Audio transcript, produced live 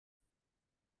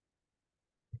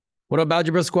What up,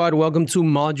 Algebra Squad? Welcome to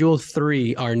Module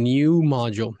 3, our new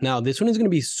module. Now, this one is going to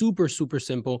be super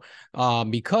simple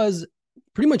because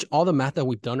pretty much all the math that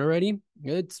we've done already,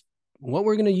 it's what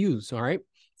we're going to use, all right?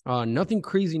 Nothing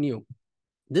crazy new.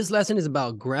 This lesson is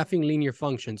about graphing linear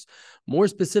functions, more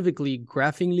specifically,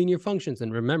 graphing linear functions.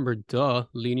 And remember,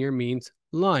 linear means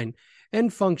line,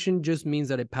 and function just means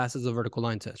that it passes a vertical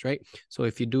line test, right? So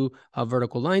if you do a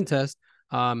vertical line test,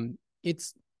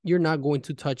 you're not going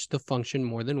to touch the function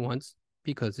more than once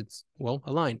because it's, well,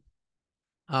 a line.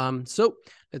 So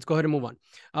let's go ahead and move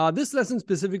on. This lesson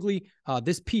specifically,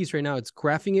 this piece right now, it's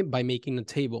graphing it by making a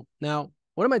table. Now,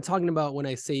 what am I talking about when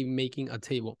I say making a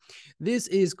table? This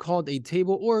is called a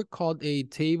table or called a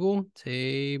table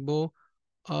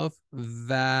of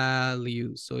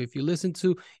values. So if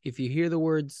you hear the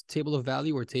words table of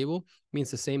value or table, it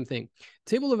means the same thing.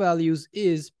 Table of values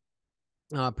is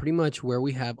pretty much where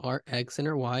we have our X and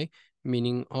our Y,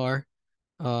 meaning our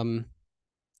domain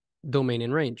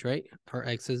and range, right? Our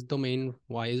X is domain,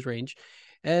 Y is range.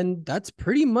 And that's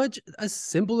pretty much as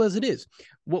simple as it is.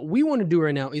 What we want to do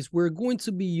right now is we're going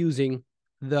to be using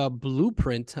the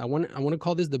blueprint. I want to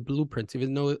call this the blueprint,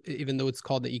 even though it's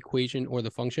called the equation or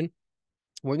the function.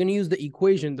 We're going to use the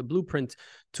equation, the blueprint,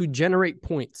 to generate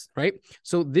points, right?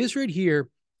 So this right here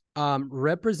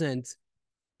represents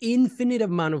infinite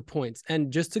amount of points.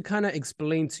 And just to kind of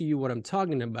explain to you what I'm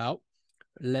talking about,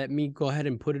 let me go ahead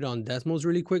and put it on Desmos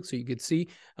really quick so you could see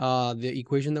the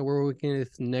equation that we're working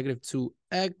with. Negative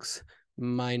 2x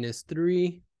minus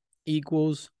 3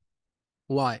 equals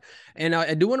y. And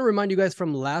I do want to remind you guys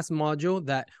from last module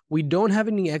that we don't have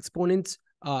any exponents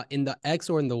in the x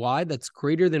or in the y that's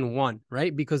greater than 1,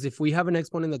 right? Because if we have an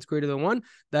exponent that's greater than 1,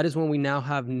 that is when we now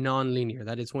have nonlinear.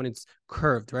 That is when it's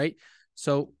curved, right?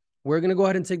 So we're going to go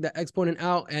ahead and take the exponent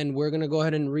out, and we're going to go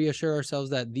ahead and reassure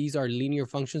ourselves that these are linear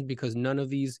functions because none of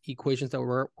these equations that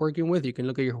we're working with, you can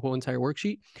look at your whole entire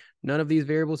worksheet, none of these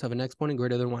variables have an exponent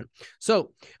greater than 1.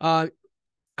 So I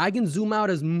can zoom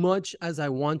out as much as I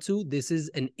want to. This is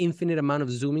an infinite amount of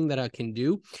zooming that I can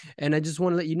do. And I just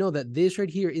want to let you know that this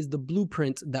right here is the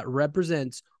blueprint that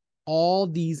represents all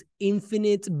these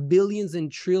infinite billions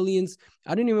and trillions.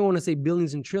 I didn't even want to say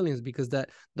billions and trillions because the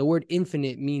word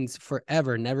infinite means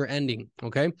forever, never ending.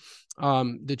 Okay.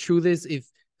 The truth is, if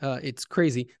it's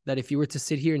crazy that if you were to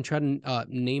sit here and try to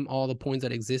name all the points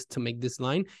that exist to make this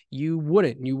line, you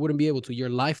wouldn't be able to. Your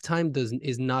lifetime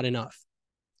is not enough.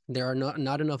 There are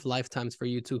not enough lifetimes for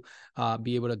you to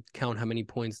be able to count how many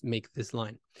points make this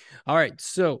line. All right.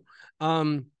 So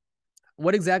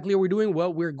what exactly are we doing?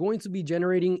 Well, we're going to be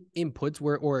generating inputs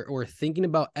or thinking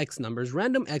about X numbers,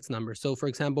 random X numbers. So for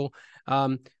example,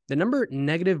 the number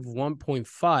negative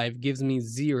 1.5 gives me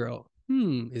 0.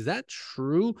 Is that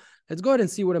true? Let's go ahead and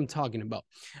see what I'm talking about.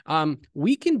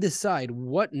 We can decide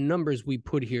what numbers we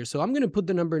put here. So I'm going to put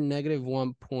the number negative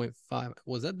 1.5.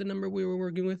 Was that the number we were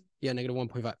working with? Yeah, negative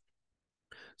 1.5.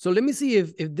 So let me see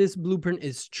if this blueprint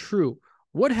is true.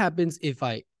 What happens if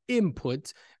I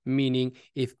input, meaning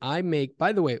if I make,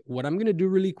 by the way, what I'm going to do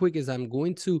really quick is I'm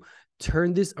going to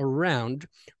turn this around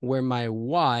where my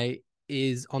Y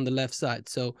is on the left side.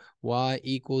 So Y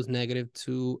equals negative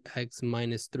 2x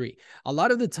minus 3. A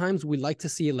lot of the times we like to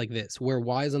see it like this, where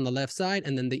Y is on the left side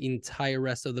and then the entire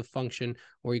rest of the function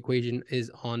or equation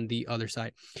is on the other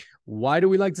side. Why do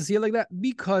we like to see it like that?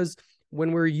 Because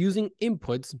when we're using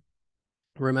inputs,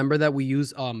 remember that we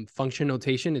use function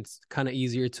notation. It's kind of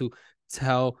easier to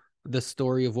tell the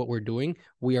story of what we're doing.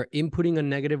 We are inputting a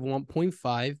negative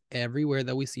 1.5 everywhere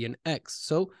that we see an X.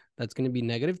 So that's going to be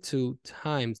negative 2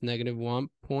 times negative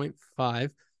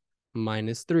 1.5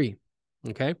 minus 3.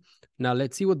 Okay. Now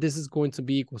let's see what this is going to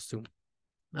be equals to.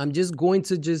 I'm just going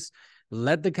to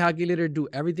let the calculator do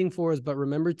everything for us. But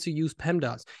remember to use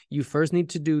PEMDAS. You first need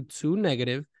to do 2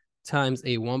 negative times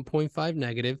a 1.5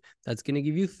 negative. That's going to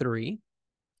give you 3.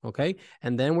 Okay.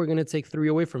 And then we're going to take 3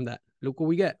 away from that. Look what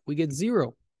we get. We get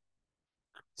 0.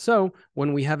 So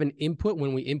when we have an input,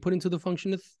 when we input into the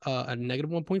function a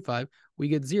negative 1.5, we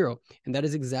get 0. And that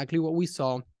is exactly what we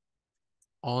saw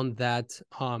on that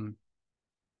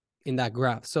in that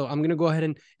graph. So I'm going to go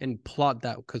ahead and plot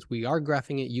that because we are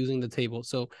graphing it using the table.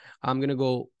 So I'm going to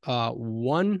go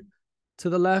 1 to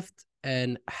the left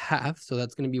and half. So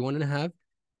that's going to be 1.5,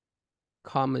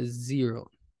 comma 0.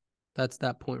 That's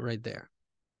that point right there.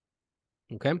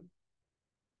 Okay.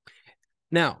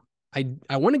 Now,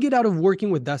 I want to get out of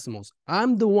working with decimals.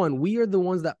 We are the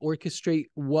ones that orchestrate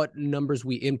what numbers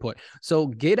we input. So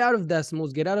get out of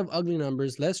decimals, get out of ugly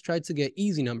numbers. Let's try to get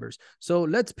easy numbers. So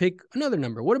let's pick another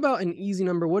number. What about an easy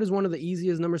number? What is one of the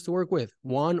easiest numbers to work with?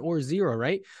 1 or 0,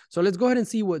 right? So let's go ahead and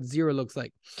see what 0 looks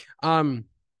like.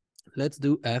 Let's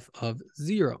do f of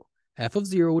 0. f of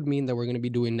 0 would mean that we're going to be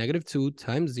doing -2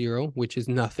 times 0, which is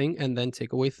nothing, and then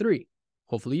take away 3.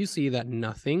 Hopefully you see that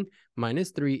nothing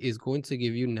minus 3 is going to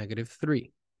give you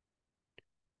 -3.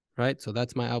 Right? So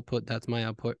that's my output. That's my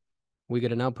output. We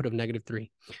get an output of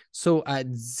 -3. So at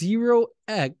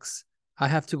 0x, I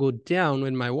have to go down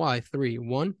with my y 3.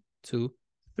 1, 2,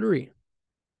 3.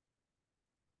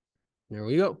 There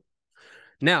we go.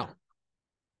 Now,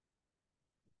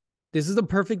 this is the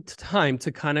perfect time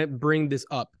to kind of bring this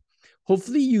up.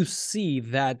 Hopefully you see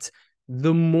that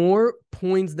the more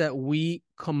points that we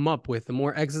come up with, the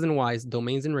more x's and y's,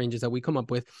 domains and ranges that we come up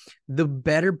with, the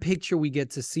better picture we get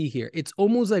to see here. It's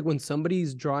almost like when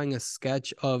somebody's drawing a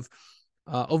sketch of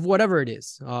whatever it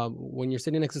is. When you're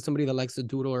sitting next to somebody that likes to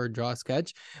doodle or draw a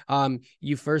sketch,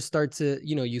 you first start to,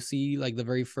 you see like the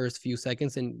very first few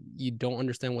seconds and you don't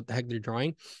understand what the heck they're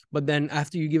drawing. But then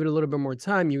after you give it a little bit more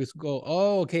time, you just go,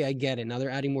 oh, okay, I get it. Now they're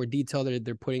adding more detail.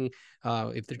 They're putting,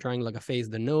 if they're drawing like a face,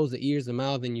 the nose, the ears, the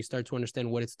mouth, and you start to understand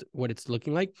what it's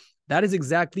looking like. That is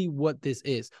exactly what this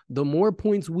is. The more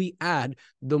points we add,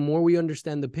 the more we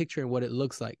understand the picture and what it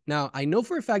looks like. Now, I know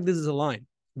for a fact this is a line,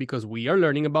 because we are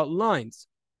learning about lines.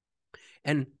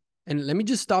 And let me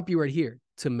just stop you right here.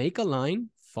 To make a line,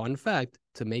 fun fact,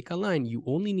 to make a line, you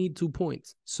only need 2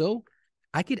 points. So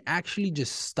I could actually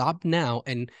just stop now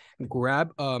and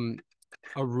grab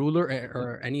a ruler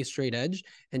or any straight edge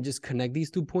and just connect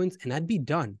these 2 points and I'd be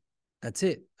done. That's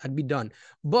it. I'd be done.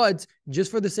 But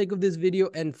just for the sake of this video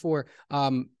and for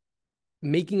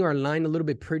making our line a little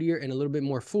bit prettier and a little bit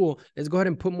more full, let's go ahead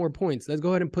and put more points. Let's go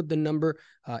ahead and put the number,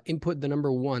 input the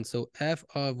number 1. So f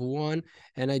of 1.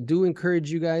 And I do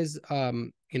encourage you guys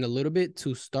in a little bit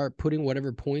to start putting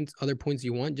whatever points, other points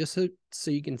you want, just so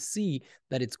you can see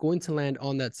that it's going to land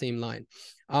on that same line.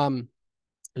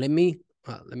 Let me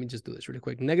just do this really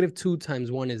quick. -2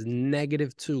 times 1 is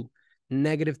 -2.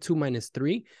 -2 minus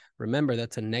 3. Remember,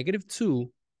 that's a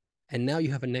 -2. And now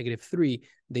you have a -3.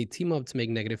 They team up to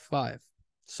make -5.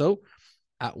 So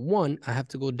at 1, I have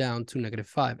to go down to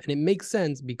 -5. And it makes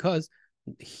sense because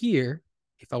here,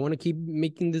 if I want to keep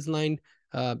making this line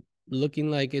looking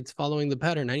like it's following the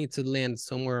pattern, I need to land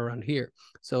somewhere around here.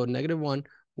 So -1,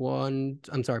 1,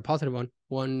 I'm sorry, +1,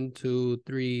 1, 2,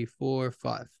 3, 4,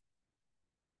 5.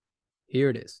 Here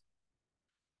it is.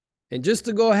 And just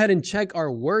to go ahead and check our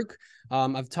work,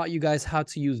 I've taught you guys how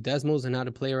to use Desmos and how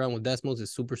to play around with Desmos.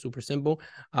 It's super, super simple.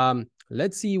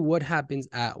 Let's see what happens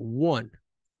at 1.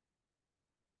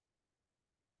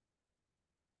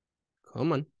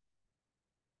 Come on.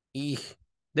 Eek.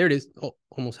 There it is. Oh,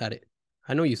 almost had it.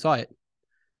 I know you saw it.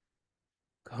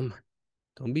 Come on.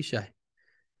 Don't be shy.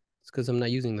 It's because I'm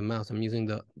not using the mouse. I'm using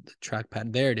the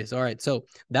trackpad. There it is. All right. So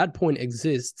that point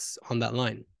exists on that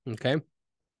line. Okay.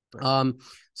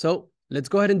 So let's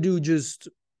go ahead and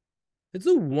let's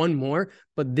do one more.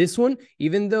 But this one,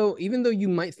 even though you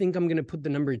might think I'm going to put the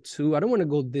number 2, I don't want to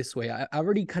go this way. I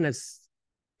already kind of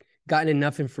gotten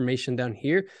enough information down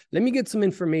here. Let me get some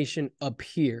information up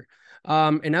here.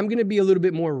 And I'm going to be a little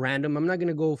bit more random. I'm not going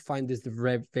to go find this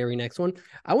the very next one.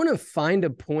 I want to find a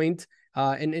point.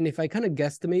 And if I kind of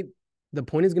guesstimate, the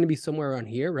point is going to be somewhere around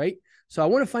here, right? So I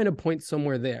want to find a point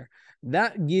somewhere there.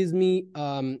 That gives me,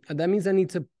 that means I need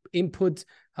to input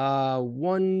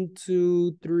 1,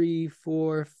 2, 3,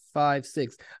 4, 5,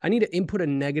 6. I need to input a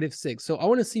 -6. So I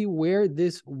want to see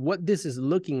what this is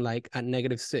looking like at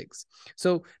 -6.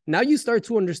 So now you start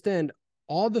to understand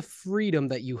all the freedom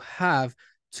that you have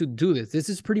to do this. This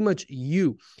is pretty much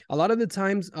you. A lot of the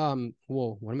times,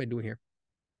 whoa, what am I doing here?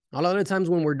 A lot of the times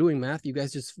when we're doing math, you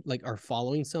guys just like are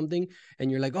following something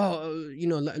and you're like, oh,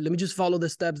 let me just follow the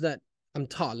steps that I'm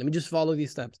taught. Let me just follow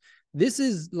these steps. This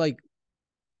is like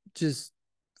just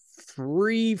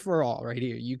free for all right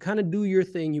here. You kind of do your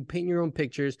thing, you paint your own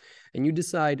pictures, and you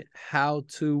decide how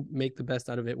to make the best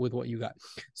out of it with what you got.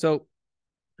 So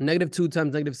 -2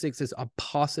 times -6 is a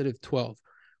 +12.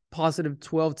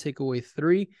 +12 take away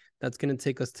 3, that's going to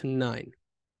take us to 9.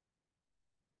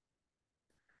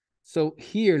 So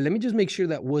here, let me just make sure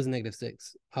that was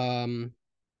 -6.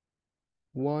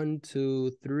 1,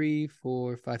 2, 3,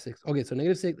 4, 5, 6. Okay, so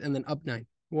 -6 and then up 9.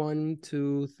 1,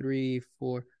 2, 3,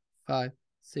 4, 5,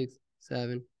 6,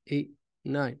 7, 8,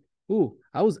 9. Ooh,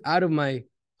 I was out of my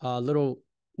little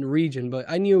region, but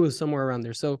I knew it was somewhere around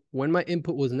there. So when my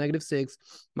input was -6,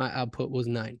 my output was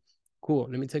 9. Cool.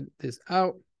 Let me take this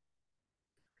out.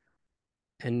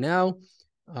 And now,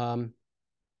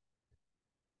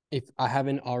 if I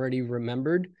haven't already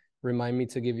remembered, remind me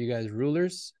to give you guys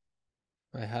rulers.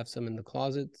 I have some in the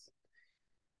closets.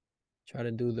 Try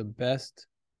to do the best.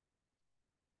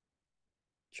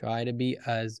 Try to be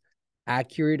as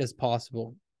accurate as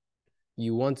possible.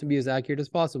 You want to be as accurate as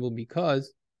possible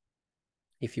because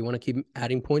If you want to keep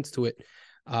adding points to it,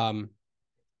 it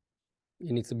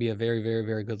needs to be a very, very,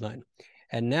 very good line.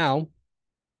 And now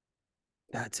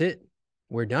that's it.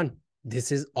 We're done.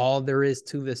 This is all there is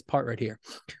to this part right here.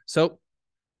 So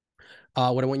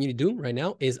what I want you to do right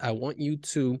now is I want you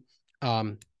to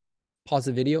pause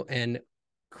the video and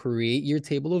create your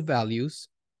table of values.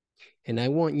 And I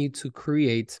want you to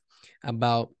create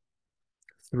about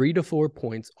 3 to 4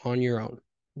 points on your own.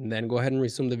 And then go ahead and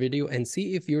resume the video and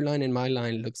see if your line and my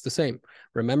line looks the same.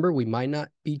 Remember, we might not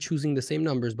be choosing the same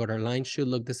numbers, but our line should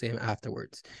look the same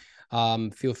afterwards.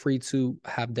 Feel free to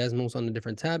have Desmos on a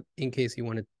different tab in case you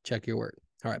want to check your work.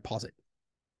 All right, pause it.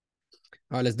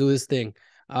 All right, let's do this thing.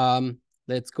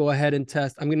 Let's go ahead and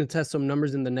test. I'm going to test some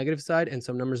numbers in the negative side and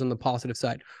some numbers on the positive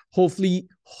side. Hopefully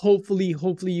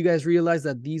you guys realize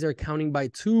that these are counting by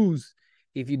twos.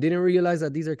 If you didn't realize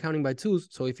that these are counting by twos,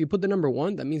 so if you put the number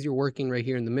 1, that means you're working right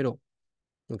here in the middle.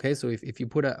 Okay, so if you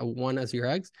put a 1 as your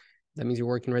x, that means you're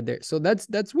working right there. So that's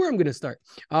where I'm going to start.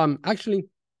 Actually,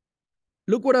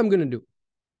 look what I'm going to do.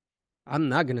 I'm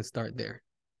not going to start there.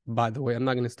 By the way, I'm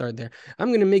not going to start there. I'm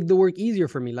going to make the work easier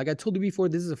for me. Like I told you before,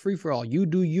 this is a free-for-all. You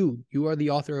do you. You are the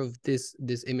author of this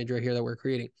image right here that we're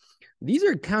creating. These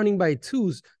are counting by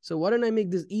twos. So why don't I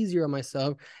make this easier on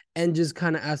myself and just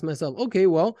kind of ask myself, okay,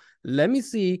 well, let me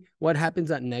see what happens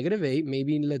at -8.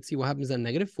 Maybe let's see what happens at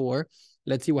 -4.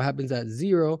 Let's see what happens at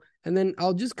 0. And then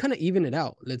I'll just kind of even it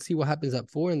out. Let's see what happens at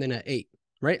 4 and then at 8,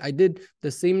 right? I did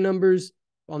the same numbers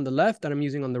on the left that I'm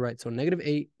using on the right. So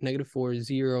 -8, -4,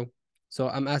 0. So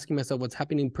I'm asking myself what's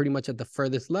happening pretty much at the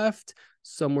furthest left,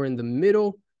 somewhere in the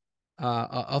middle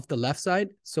of the left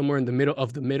side, somewhere in the middle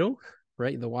of the middle,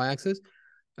 right? The y-axis,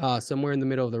 somewhere in the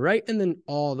middle of the right, and then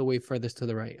all the way furthest to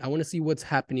the right. I want to see what's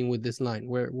happening with this line,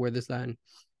 where this line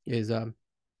is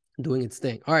doing its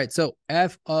thing. All right, so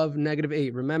f of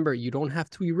 -8. Remember, you don't have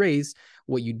to erase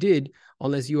what you did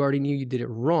unless you already knew you did it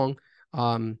wrong.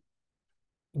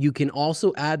 You can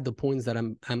also add the points that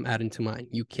I'm adding to mine.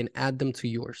 You can add them to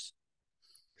yours.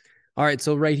 All right,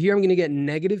 so right here, I'm going to get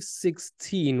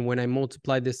 -16 when I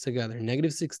multiply this together.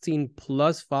 -16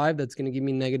 plus 5, that's going to give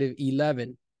me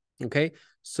 -11. Okay,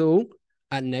 so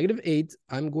at -8,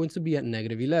 I'm going to be at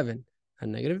 -11. At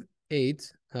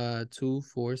 -8, 2,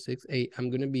 4, 6, 8, I'm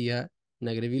going to be at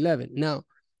 -11. Now,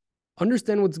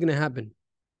 understand what's going to happen.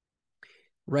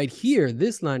 Right here,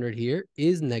 this line right here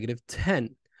is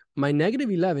 -10. My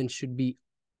 -11 should be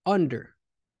under.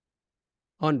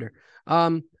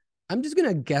 I'm just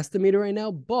going to guesstimate it right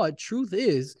now, but truth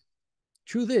is,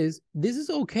 this is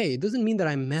okay. It doesn't mean that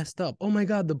I messed up. Oh my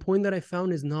God, the point that I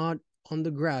found is not on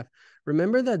the graph.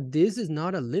 Remember that this is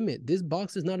not a limit. This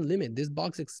box is not a limit. This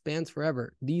box expands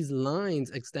forever. These lines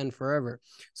extend forever.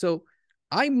 So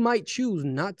I might choose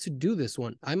not to do this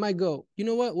one. I might go, you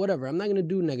know what, whatever. I'm not going to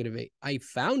do -8. I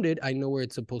found it. I know where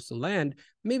it's supposed to land.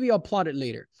 Maybe I'll plot it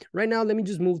later. Right now, let me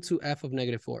just move to f of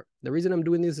 -4. The reason I'm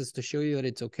doing this is to show you that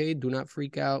it's okay. Do not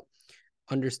freak out.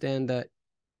 Understand that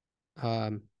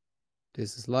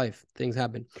this is life. Things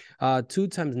happen. 2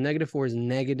 times -4 is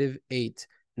 -8.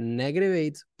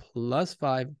 -8 plus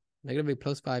 5, -8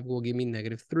 plus 5 will give me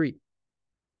 -3.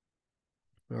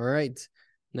 All right,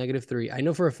 -3. I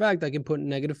know for a fact I can put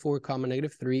 -4,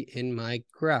 -3 in my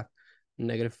graph.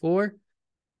 -4.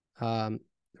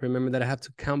 Remember that I have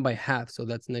to count by half, so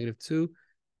that's -2.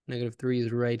 -3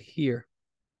 is right here.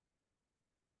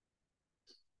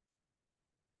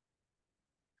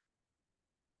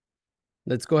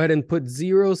 Let's go ahead and put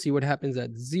 0, see what happens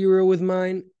at 0 with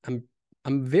mine.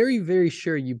 I'm very, very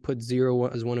sure you put 0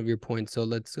 as one of your points. So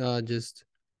let's just,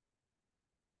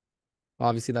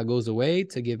 obviously that goes away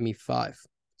to give me 5.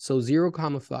 So 0,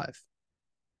 5.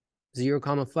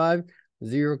 0, 5,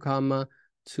 0,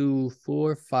 2,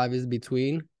 4, 5 is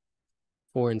between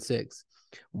 4 and 6.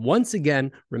 Once again,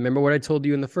 remember what I told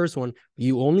you in the first one,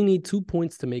 you only need 2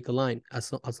 points to make a line.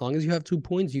 As long as you have 2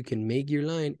 points, you can make your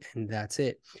line, and that's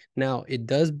it. Now, it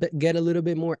does get a little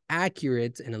bit more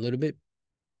accurate and a little bit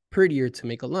prettier to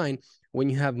make a line when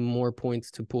you have more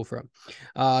points to pull from.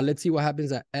 Let's see what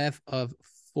happens at f of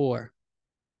 4.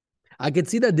 I can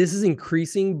see that this is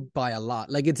increasing by a lot.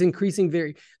 Like it's increasing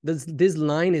this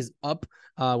line is up.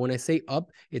 When I say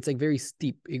up, it's like very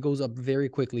steep. It goes up very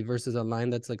quickly versus a line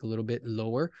that's like a little bit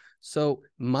lower. So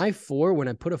my 4, when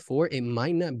I put a 4, it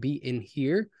might not be in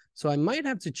here. So I might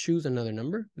have to choose another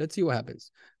number. Let's see what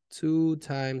happens. 2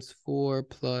 times 4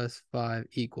 plus 5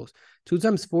 equals. 2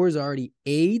 times 4 is already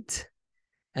 8.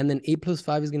 And then 8 plus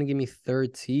 5 is going to give me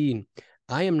 13.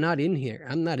 I am not in here.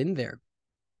 I'm not in there.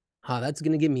 That's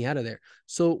going to get me out of there.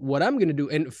 So what I'm going to do,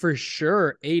 and for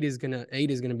sure, 8 is going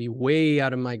to be way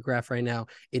out of my graph right now.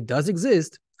 It does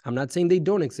exist. I'm not saying they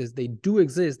don't exist. They do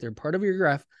exist. They're part of your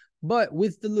graph. But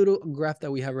with the little graph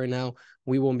that we have right now,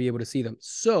 we won't be able to see them.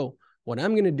 So what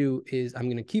I'm going to do is I'm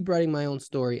going to keep writing my own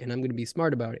story, and I'm going to be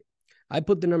smart about it. I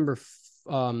put the number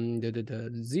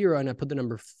 0 and I put the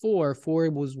number 4. 4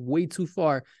 was way too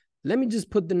far. Let me just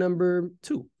put the number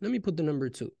 2. Let me put the number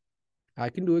 2. I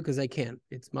can do it because I can.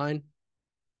 It's mine.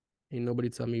 Ain't nobody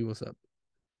tell me what's up.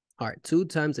 All right, 2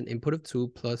 times an input of 2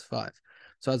 plus 5.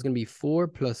 So it's going to be 4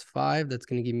 plus 5. That's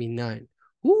going to give me 9.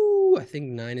 Ooh, I think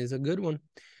 9 is a good one.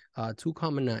 2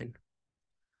 comma 9.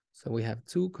 So we have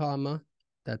 2 comma,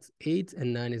 that's 8,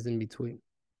 and 9 is in between.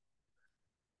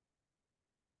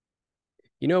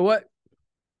 You know what?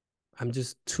 I'm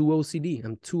just too OCD.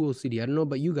 I'm too OCD. I don't know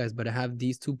about you guys, but I have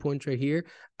these 2 points right here.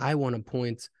 I want to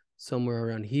point somewhere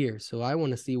around here. So I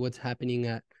want to see what's happening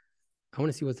at,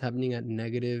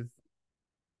 negative.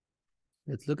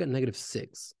 Let's look at negative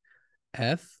 6.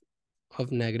 F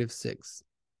of negative 6.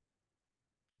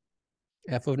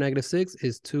 F of negative 6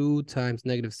 is 2 times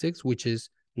negative 6, which is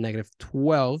negative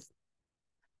 12.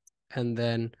 And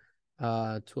then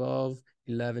 12,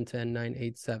 11, 10, 9,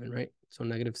 8, 7, right? So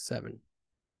negative 7.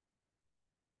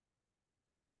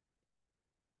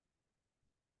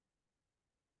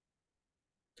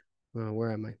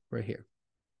 Where am I? Right here.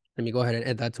 Let me go ahead and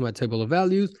add that to my table of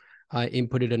values. I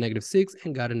inputted a negative 6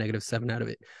 and got a negative 7 out of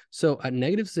it. So at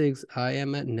negative 6, I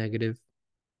am at negative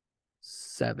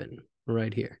 7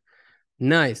 right here.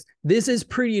 Nice. This is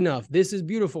pretty enough. This is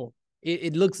beautiful.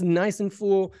 It looks nice and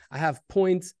full. I have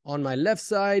points on my left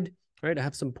side, right? I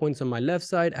have some points on my left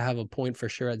side. I have a point for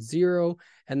sure at 0.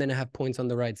 And then I have points on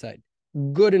the right side.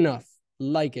 Good enough.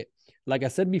 Like it. Like I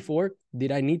said before,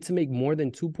 did I need to make more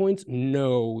than 2 points?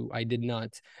 No, I did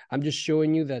not. I'm just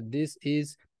showing you that this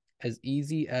is as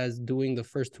easy as doing the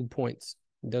first 2 points.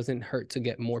 It doesn't hurt to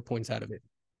get more points out of it.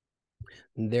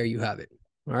 And there you have it.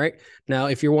 All right. Now,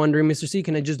 if you're wondering, Mr. C,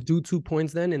 can I just do 2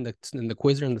 points then in the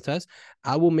quiz or in the test?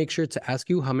 I will make sure to ask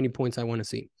you how many points I want to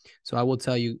see. So I will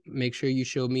tell you, make sure you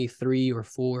show me 3 or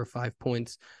 4 or 5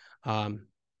 points.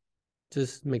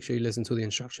 Just make sure you listen to the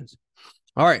instructions.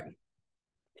 All right.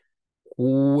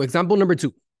 Example number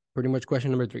 2. Pretty much question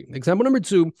number 3. Example number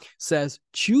 2 says,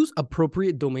 choose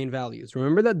appropriate domain values.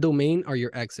 Remember that domain are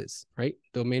your x's, right?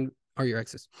 Domain are your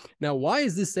x's. Now, why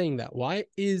is this saying that? Why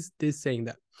is this saying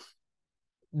that?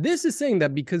 This is saying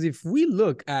that because if we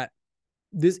look at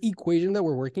this equation that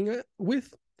we're working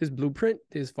with, this blueprint,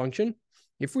 this function,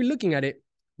 if we're looking at it,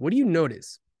 what do you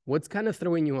notice? What's kind of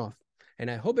throwing you off?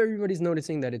 And I hope everybody's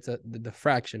noticing that it's the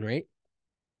fraction, right?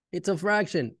 It's a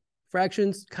fraction.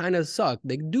 Fractions kind of suck.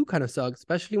 They do kind of suck,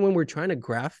 especially when we're trying to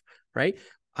graph, right?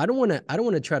 I don't want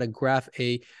to try to graph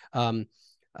a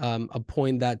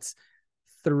point that's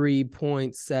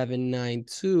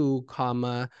 3.792,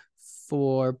 comma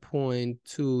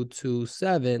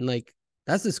 4.227. Like,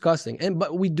 that's disgusting.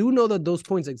 But we do know that those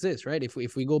points exist, right?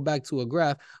 If we go back to a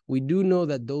graph, we do know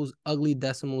that those ugly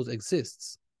decimals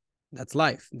exists. That's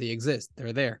life. They exist.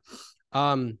 They're there.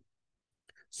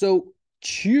 So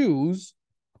choose,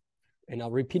 and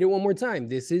I'll repeat it one more time.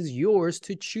 This is yours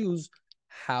to choose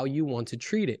how you want to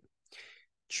treat it.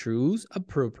 Choose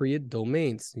appropriate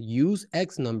domains. Use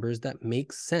X numbers that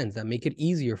make sense, that make it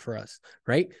easier for us,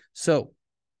 right? So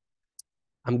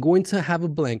I'm going to have a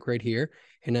blank right here,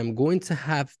 and I'm going to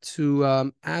have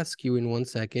to ask you in 1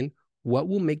 second, what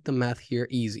will make the math here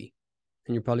easy?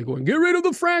 And you're probably going, get rid of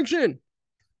the fraction.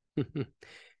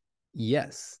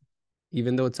 Yes,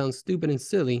 even though it sounds stupid and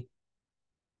silly,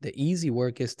 the easy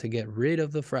work is to get rid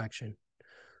of the fraction.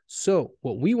 So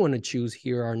what we want to choose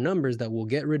here are numbers that will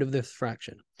get rid of this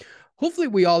fraction. Hopefully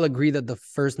we all agree that the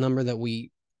first number that we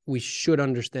should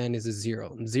understand is a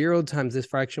 0. 0 times this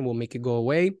fraction will make it go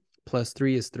away. Plus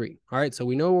 3 is 3. All right, so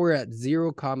we know we're at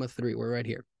 0, 3. We're right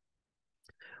here.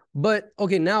 But,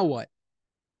 okay, now what?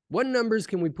 What numbers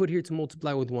can we put here to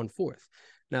multiply with 1/4?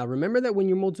 Now, remember that when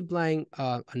you're multiplying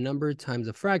a number times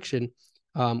a fraction,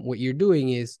 what you're doing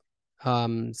is,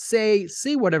 say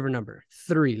whatever number,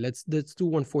 3. Let's do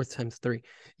 1/4 times 3.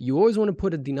 You always want to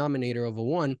put a denominator of a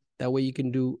 1. That way you can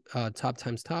do top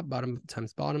times top, bottom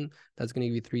times bottom. That's going to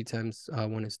give you 3 times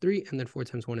 1 is 3, and then 4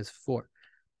 times 1 is 4.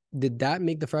 Did that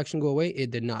make the fraction go away?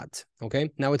 It did not. Okay.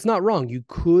 Now, it's not wrong. You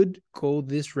could go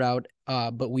this route,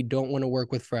 but we don't want to work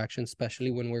with fractions,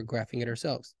 especially when we're graphing it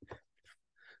ourselves.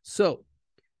 So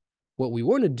what we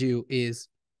want to do is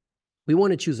we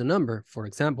want to choose a number. For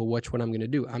example, watch what I'm going to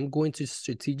do. I'm going to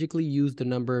strategically use the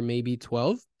number maybe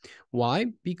 12. Why?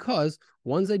 Because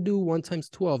once I do 1 times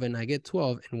 12 and I get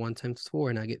 12, and 1 times 4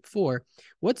 and I get 4,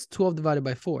 what's 12 divided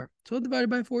by 4? 12 divided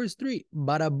by 4 is 3.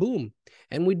 Bada boom.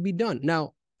 And we'd be done.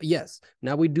 Now, yes,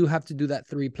 now we do have to do that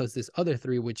 3 plus this other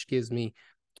 3, which gives me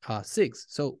 6.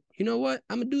 So you know what?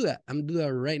 I'm gonna do that. I'm gonna do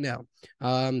that right now.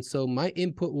 So my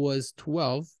input was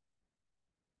 12,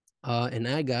 and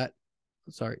I got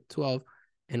 12,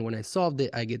 and when I solved it,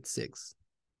 I get 6.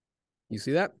 You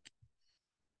see that?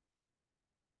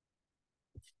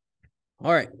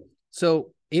 All right.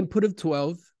 So input of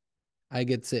 12, I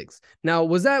get 6. Now,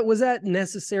 was that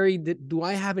necessary? Do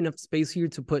I have enough space here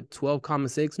to put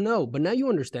 12,6? No, but now you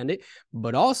understand it.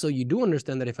 But also, you do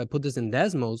understand that if I put this in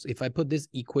Desmos, if I put this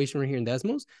equation right here in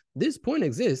Desmos, this point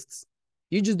exists.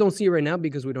 You just don't see it right now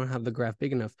because we don't have the graph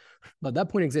big enough. But that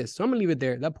point exists. So I'm going to leave it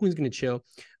there. That point's going to chill.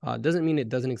 Doesn't mean it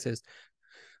doesn't exist.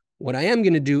 What I am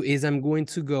going to do is I'm going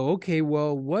to go, okay,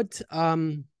 well, what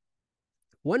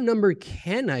number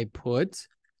can I put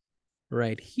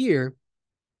right here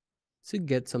to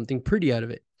get something pretty out of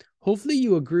it? Hopefully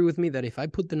you agree with me that if I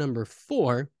put the number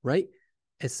 4, right,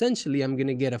 essentially I'm going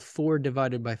to get a 4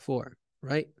 divided by 4,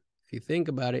 right? If you think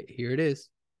about it, here it is.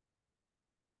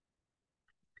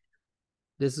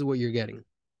 This is what you're getting.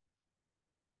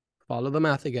 Follow the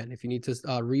math again. If you need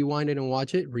to rewind it and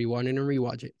watch it, rewind it and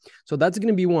rewatch it. So that's going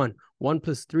to be 1. 1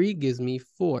 plus 3 gives me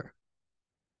 4.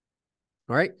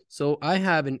 All right. So I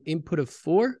have an input of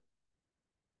 4,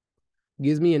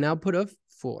 gives me an output of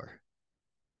 4.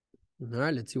 All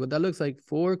right, let's see what that looks like.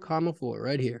 4, 4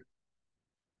 right here.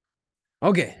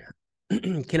 Okay.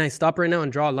 Can I stop right now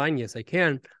and draw a line? Yes, I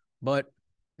can. But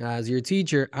as your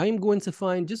teacher, I'm going to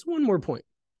find just one more point.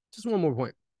 Just one more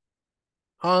point.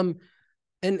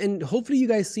 And hopefully you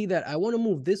guys see that I want to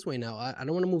move this way now. I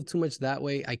don't want to move too much that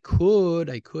way. I could.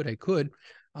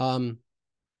 I'm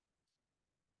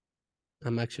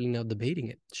actually now debating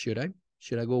it. Should I?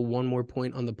 Should I go one more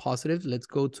point on the positive? Let's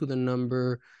go to the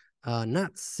number,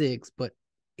 not 6, but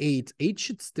 8. 8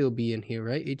 should still be in here,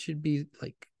 right? 8 should be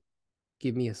like,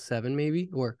 give me a 7 maybe,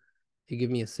 or it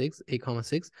give me a 6,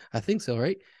 8,6. I think so,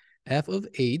 right? F of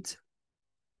 8,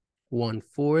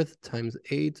 1/4 times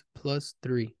 8 plus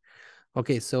 3.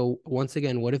 Okay, so once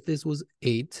again, what if this was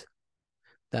 8?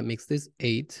 That makes this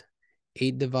 8.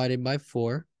 8 divided by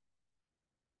 4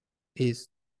 is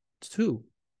 2.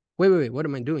 Wait, what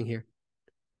am I doing here?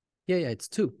 Yeah, it's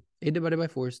 2. 8 divided by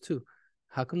 4 is 2.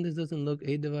 How come this doesn't look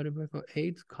 8 divided by 4?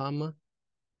 8, comma.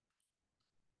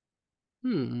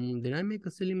 Did I make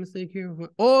a silly mistake here?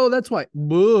 Oh, that's why.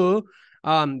 Buh.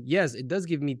 Yes, it does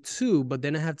give me 2, but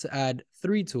then I have to add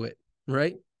 3 to it,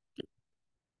 right?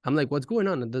 I'm like, what's going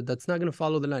on? That's not going to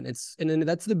follow the line. And then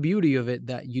that's the beauty of it,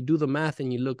 that you do the math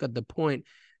and you look at the point.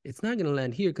 It's not going to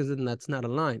land here because then that's not a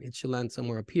line. It should land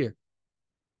somewhere up here.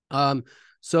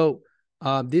 So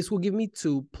this will give me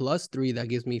 2 plus 3. That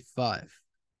gives me 5,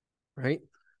 right?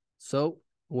 So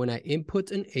when I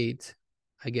input an 8,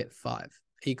 I get 5.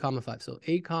 8, 5. So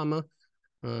 8,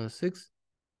 6.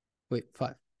 Wait,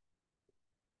 5.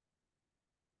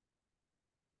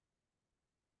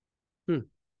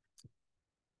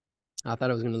 I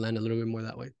thought I was going to land a little bit more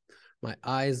that way. My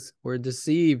eyes were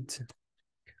deceived.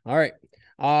 All right.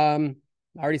 I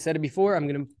already said it before. I'm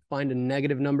going to find a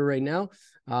negative number right now.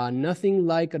 Nothing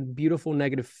like a beautiful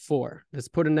 -4. Let's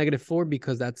put a -4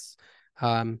 because that's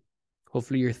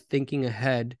hopefully you're thinking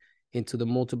ahead into the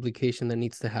multiplication that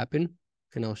needs to happen.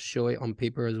 And I'll show it on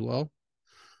paper as well.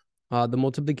 The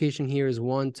multiplication here is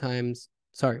 1/4 times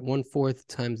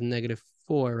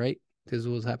 -4, right? This is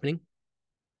what's happening.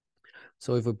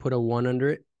 So if we put a 1 under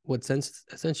it, what's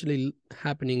essentially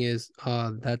happening is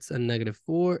that's a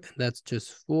 -4, and that's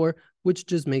just 4, which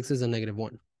just makes us a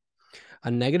 -1.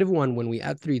 A -1, when we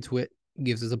add 3 to it,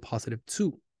 gives us a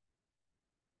 +2.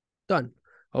 Done.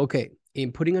 Okay,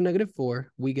 in putting a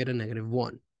 -4, we get a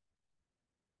 -1.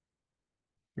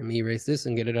 Let me erase this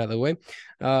and get it out of the way.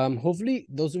 Hopefully,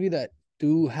 those of you that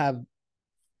do have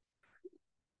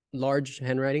large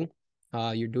handwriting,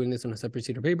 you're doing this on a separate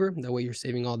sheet of paper. That way you're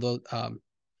saving all those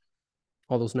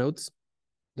notes,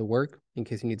 the work, in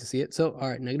case you need to see it. So, all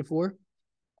right, -4,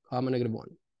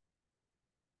 -1.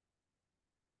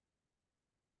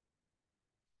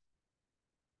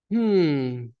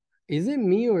 Is it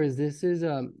me or is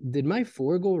did my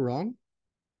 4 go wrong?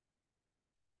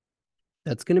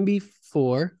 That's going to be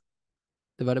 4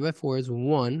 divided by 4 is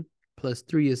 1 plus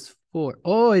 3 is 4.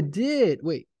 Oh, it did.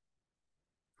 Wait.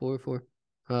 4.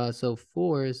 So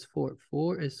 4 is 4.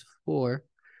 4 is 4.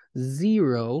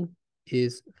 0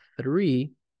 is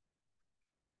 3.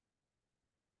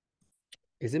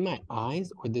 Is it my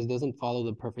eyes or this doesn't follow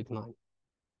the perfect line?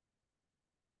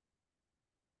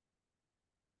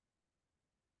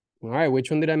 All right,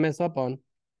 which one did I mess up on?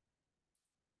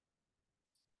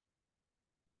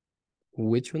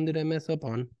 Which one did I mess up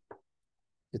on?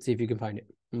 Let's see if you can find it.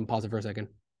 I'm gonna pause it for a second.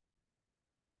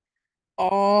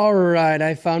 All right,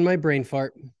 I found my brain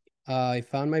fart. I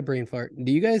found my brain fart.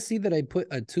 Do you guys see that I put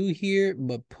a 2 here,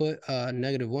 but put a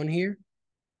 -1 here?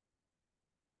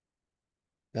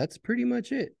 That's pretty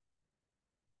much it.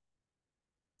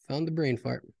 Found the brain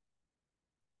fart.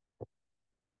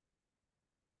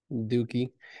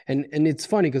 Dookie. And it's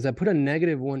funny because I put a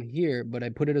 -1 here, but I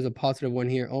put it as a +1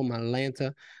 here. Oh, my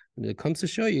Lanta. It comes to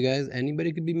show you guys,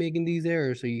 anybody could be making these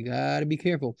errors, so you got to be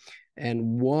careful.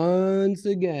 And once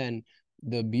again,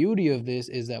 the beauty of this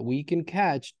is that we can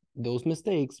catch those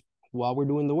mistakes while we're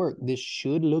doing the work. This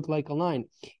should look like a line.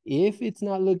 If it's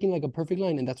not looking like a perfect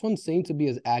line, and that's what I'm saying, to be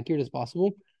as accurate as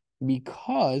possible,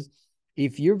 because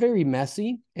if you're very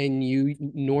messy and you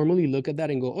normally look at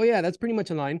that and go, oh yeah, that's pretty much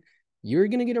a line, you're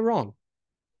going to get it wrong.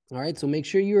 All right. So make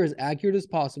sure you're as accurate as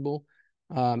possible.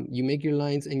 You make your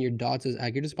lines and your dots as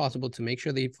accurate as possible to make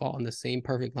sure they fall on the same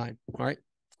perfect line. All right.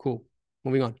 Cool.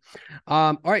 Moving on.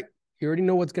 All right. You already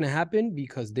know what's going to happen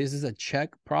because this is a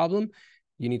check problem.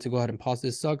 You need to go ahead and pause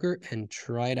this sucker and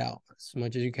try it out as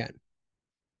much as you can.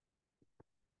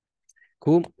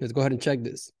 Cool. Let's go ahead and check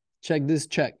this. Check this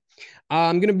check.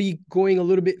 I'm going to be going a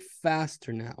little bit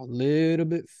faster now, a little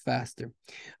bit faster.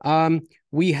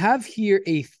 We have here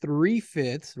a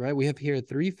 3/5, right? We have here a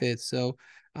 3/5. So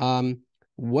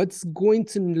what's going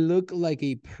to look like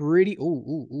a pretty,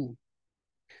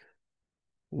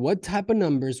 what type of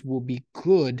numbers will be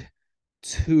good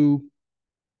to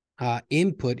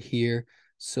input here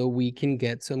so we can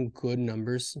get some good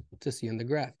numbers to see on the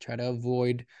graph? Try to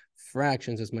avoid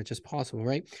fractions as much as possible,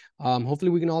 right? Hopefully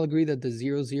we can all agree that the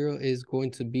 0, 0 is going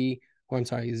to be, or I'm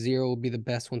sorry, 0 will be the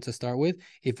best one to start with.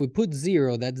 If we put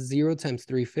 0, that's 0 times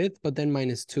 3/5, but then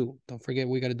 -2. Don't forget,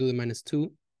 we got to do the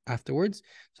 -2 afterwards.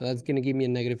 So that's going to give me a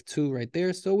 -2 right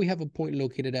there. So we have a point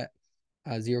located at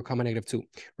 0, -2.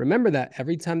 Remember that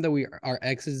every time that our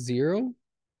x is 0,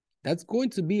 that's going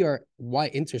to be our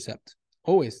y-intercept.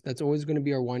 Always. That's always going to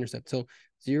be our y-intercept. So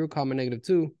 0,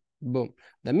 -2, boom.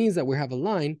 That means that we have a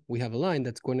line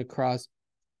that's going to cross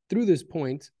through this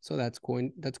point. So that's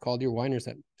called your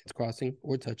y-intercept. It's crossing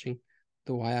or touching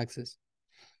the y-axis.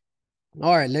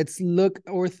 All right, let's look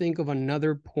or think of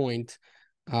another point.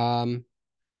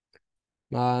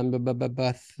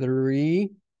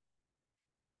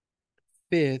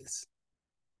 3/5.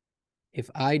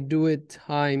 If I do it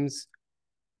times,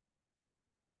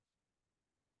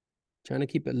 trying to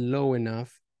keep it low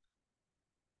enough,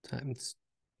 times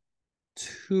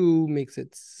 2 makes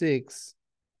it 6.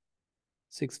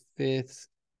 6/5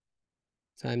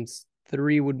 times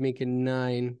 3 would make it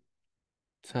 9.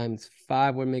 Times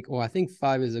 5 would make, I think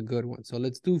 5 is a good one. So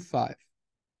let's do 5.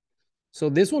 So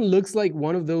this one looks like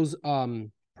one of those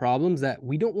problems that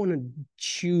we don't want to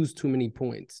choose too many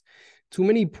points. Too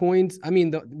many points. I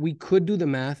mean, we could do the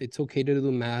math. It's okay to do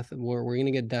the math. We're going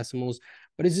to get decimals,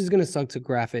 but it's just going to suck to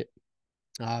graph it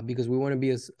because we want to be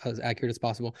as accurate as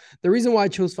possible. The reason why I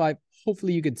chose 5,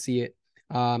 hopefully you could see it.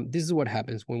 This is what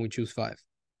happens when we choose 5.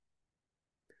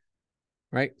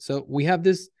 Right? So we have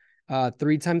this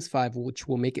 3 times 5, which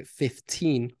will make it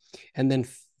 15, and then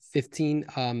 15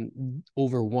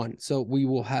 over 1. So we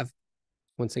will have,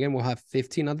 once again, we'll have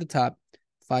 15 on the top.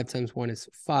 5 times 1 is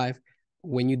 5.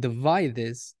 When you divide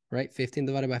this, right, 15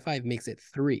 divided by 5 makes it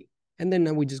 3. And then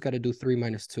now we just got to do 3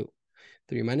 minus 2.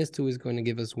 3 minus 2 is going to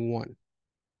give us 1.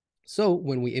 So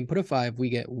when we input a 5, we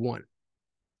get 1.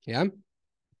 Yeah?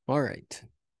 All right.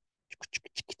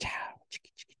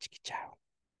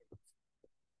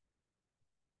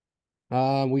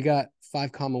 We got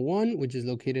 5, 1, which is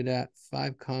located at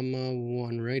 5,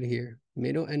 1 right here.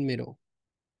 Middle and middle.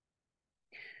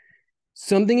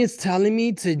 Something is telling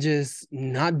me to just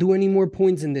not do any more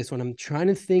points in this one. I'm trying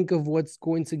to think of what's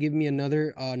going to give me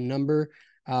another number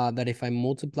that if I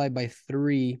multiply by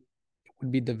 3,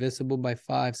 would be divisible by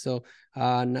 5. So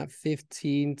not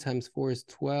 15 times 4 is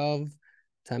 12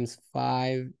 times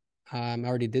 5. I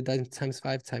already did that times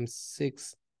 5 times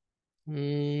 6.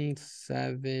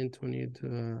 7,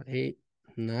 28.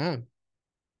 Nah.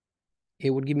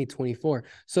 It would give me 24.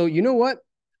 So you know what?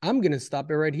 I'm going to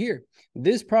stop it right here.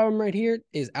 This problem right here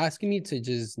is asking me to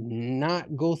just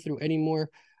not go through any more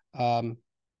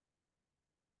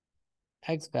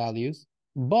x values,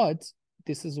 but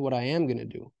this is what I am going to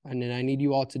do. And then I need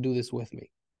you all to do this with me.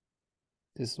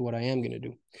 This is what I am going to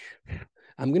do.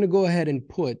 I'm going to go ahead and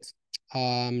put,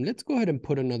 let's go ahead and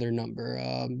put another number.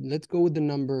 Let's go with the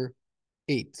number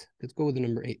 8. Let's go with the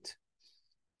number 8.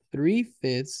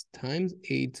 3/5 times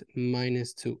 8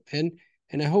 minus 2. And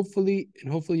I hopefully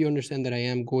you understand that I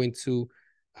am going to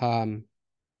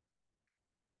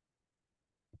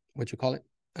what you call it?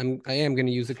 I am going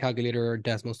to use the calculator or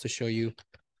Desmos to show you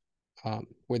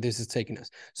where this is taking us.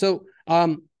 So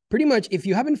pretty much, if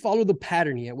you haven't followed the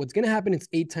pattern yet, what's going to happen is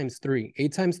 8 times 3.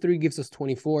 8 times 3 gives us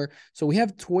 24. So we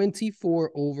have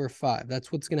 24 over 5.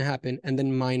 That's what's going to happen. And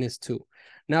then minus 2.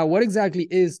 Now, what exactly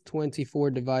is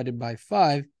 24 divided by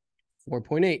 5?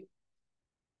 4.8.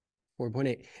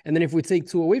 4.8. And then if we take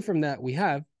 2 away from that, we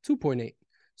have 2.8.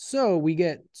 So we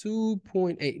get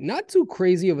 2.8. Not too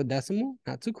crazy of a decimal.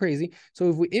 Not too crazy. So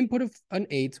if we input an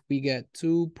 8, we get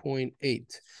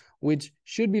 2.8, which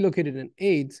should be located in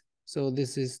 8. So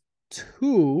this is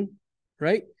 2,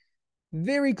 right?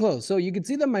 Very close. So you can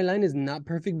see that my line is not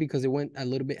perfect because it went a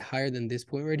little bit higher than this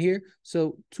point right here.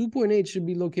 So 2.8 should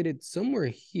be located somewhere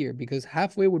here because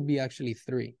halfway would be actually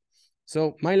 3.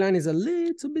 So my line is a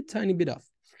little bit, tiny bit off.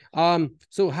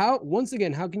 So once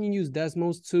again, how can you use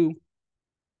Desmos to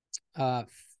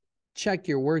check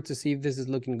your work to see if this is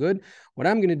looking good? What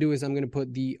I'm going to do is I'm going to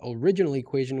put the original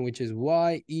equation, which is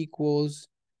y equals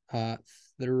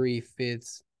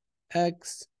 3/5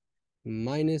 x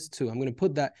minus 2. I'm going to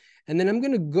put that, and then I'm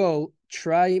going to go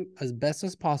try as best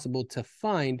as possible to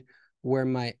find where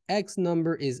my x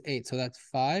number is 8. So that's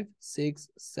 5, 6,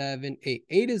 7, 8.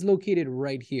 8 is located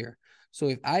right here. So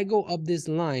if I go up this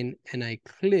line and I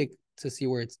click to see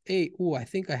where it's 8, oh, I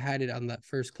think I had it on that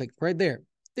first click right there.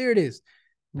 There it is.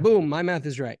 Boom, my math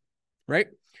is right, right?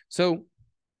 So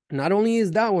not only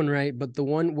is that one right, but the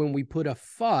one when we put a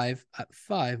 5 at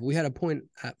 5, we had a point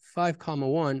at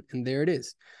 5,1, and there it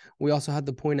is. We also had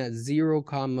the point at 0,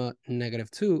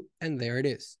 -2, and there it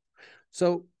is.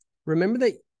 So remember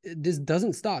that this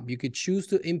doesn't stop. You could choose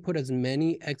to input as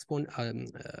many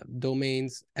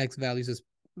domains, x values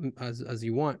as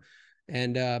you want,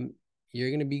 and you're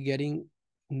going to be getting,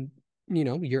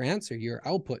 your answer, your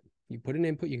output. You put an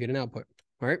input, you get an output.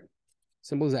 All right,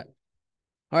 simple as that.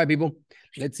 All right, people,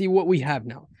 let's see what we have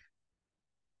now.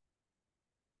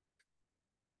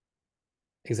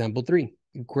 Example 3,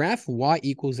 graph y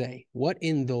equals a. What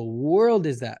in the world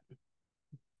is that?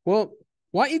 Well,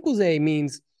 y equals a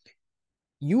means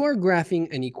you are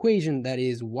graphing an equation that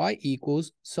is y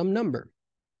equals some number.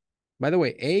 By the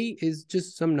way, a is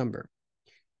just some number.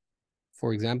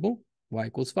 For example, y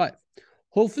equals 5.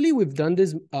 Hopefully we've done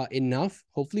this enough.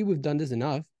 Hopefully we've done this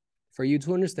enough for you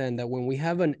to understand that when we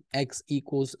have an x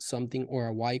equals something or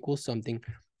a y equals something,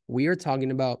 we are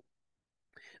talking about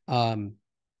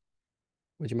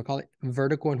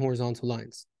vertical and horizontal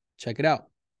lines. Check it out.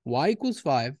 Y equals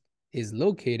 5 is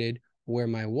located where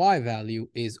my y value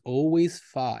is always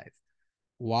 5.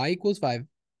 Y equals 5.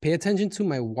 Pay attention to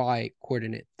my y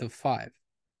coordinate, the 5.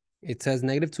 It says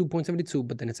 -2.72,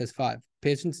 but then it says 5.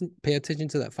 Pay attention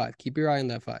to that 5. Keep your eye on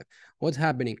that 5. What's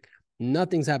happening?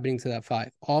 Nothing's happening to that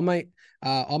 5. All my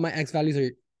x values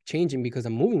are changing because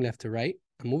I'm moving left to right.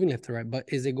 But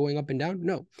is it going up and down?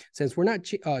 No. Since we're not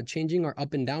changing our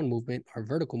up and down movement, our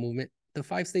vertical movement, the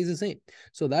 5 stays the same.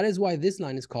 So that is why this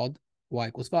line is called y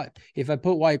equals 5. If I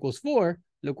put y equals 4,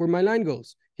 look where my line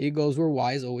goes. It goes where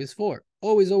y is always 4.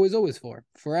 Always, always, always 4.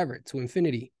 Forever, to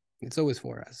infinity. It's always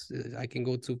 4. I can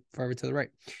go to forever to the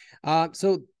right.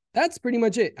 So that's pretty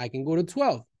much it. I can go to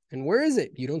 12. And where is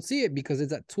it? You don't see it because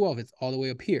it's at 12. It's all the way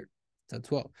up here. It's at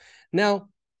 12. Now,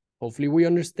 hopefully we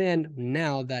understand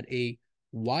now that a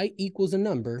y equals a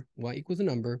number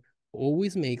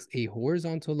always makes a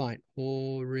horizontal line.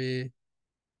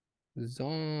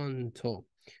 Horizontal.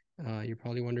 You're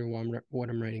probably wondering what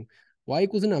I'm writing. Y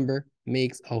equals a number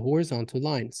makes a horizontal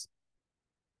lines.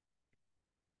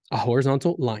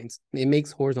 It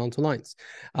makes horizontal lines.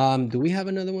 Do we have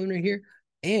another one right here?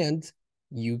 And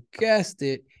you guessed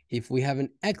it, if we have an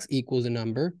x equals a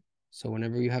number, so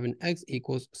whenever you have an x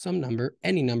equals some number,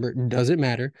 any number, doesn't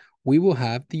matter, we will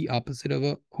have the opposite of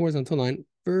a horizontal line,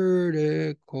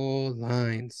 vertical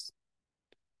lines.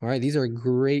 All right, these are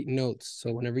great notes.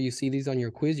 So whenever you see these on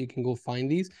your quiz, you can go find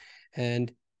these.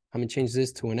 And I'm going to change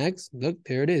this to an x. Look,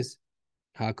 there it is.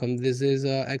 How come this is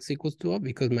x equals 12?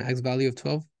 Because my x value of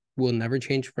 12 will never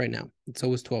change right now. It's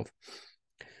always 12.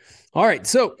 All right,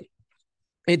 so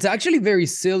it's actually very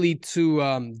silly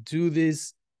to do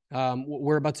this. What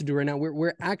we're about to do right now.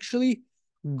 We're actually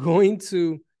going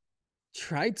to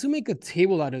try to make a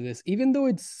table out of this, even though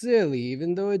it's silly,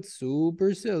 even though it's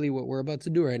super silly what we're about to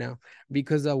do right now,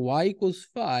 because y equals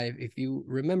 5, if you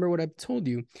remember what I've told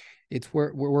you, it's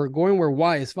where we're going where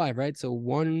y is 5, right? So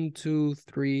 1, 2,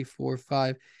 3, 4,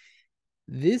 5.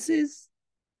 This is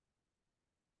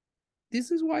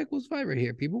y equals 5 right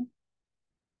here, people.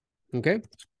 Okay,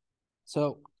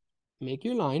 so make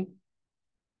your line.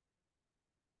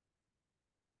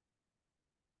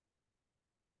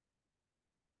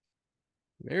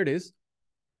 There it is.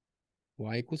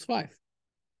 Y equals 5.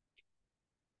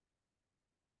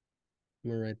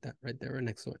 I'm gonna write that right there, right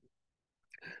next to it.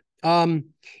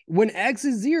 When x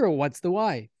is 0, what's the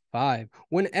y? 5.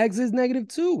 When x is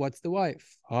 -2, what's the y?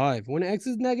 5. When x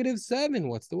is -7,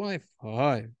 what's the y?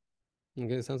 5.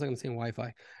 Okay, it sounds like I'm saying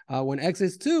Wi-Fi. When x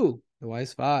is 2, the y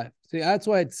is 5. See, that's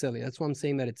why it's silly. That's why I'm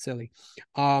saying that it's silly.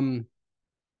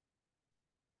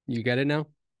 You get it now?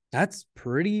 That's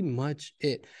pretty much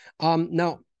it.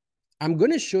 Now I'm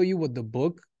going to show you what the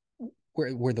book,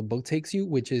 where the book takes you,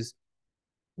 which is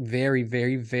very,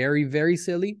 very, very, very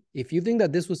silly. If you think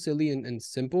that this was silly and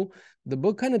simple, the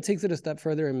book kind of takes it a step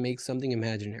further and makes something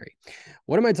imaginary.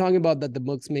 What am I talking about that the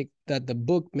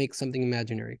book makes something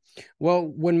imaginary? Well,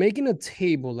 when making a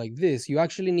table like this, you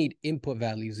actually need input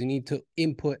values. You need to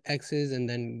input x's and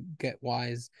then get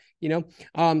y's, you know?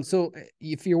 So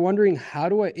if you're wondering, how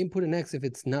do I input an x if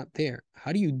it's not there?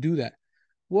 How do you do that?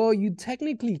 Well, you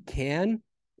technically can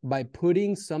by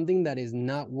putting something that is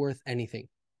not worth anything.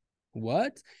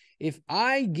 What? If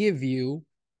I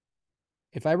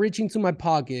reach into my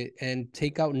pocket and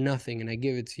take out nothing and I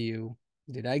give it to you,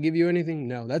 did I give you anything?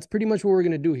 No, that's pretty much what we're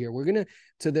going to do here. We're going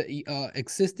to the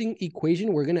existing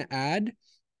equation, we're going to add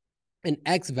an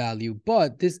x value,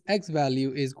 but this x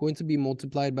value is going to be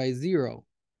multiplied by 0,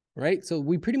 right? So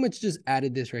we pretty much just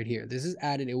added this right here. This is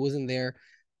added. It wasn't there,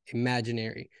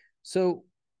 imaginary. So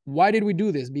why did we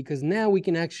do this? Because now we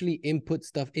can actually input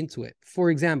stuff into it.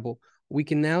 For example, we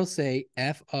can now say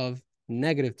f of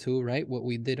 -2, right? What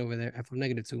we did over there, f of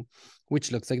 -2,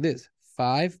 which looks like this.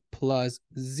 5 plus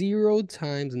 0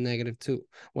 times -2.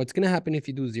 What's going to happen if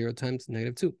you do 0 times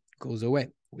 -2? Goes away.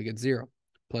 We get 0.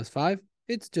 Plus 5,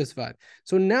 it's just 5.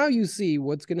 So now you see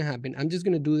what's going to happen. I'm just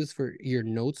going to do this for your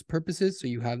notes purposes. So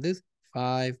you have this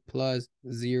 5 plus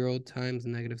 0 times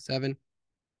 -7.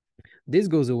 This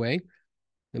goes away.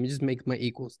 Let me just make my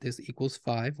equals. This equals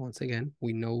 5. Once again,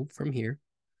 we know from here.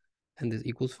 And this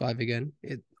equals 5 again.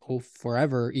 It will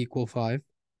forever equal 5.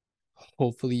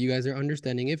 Hopefully you guys are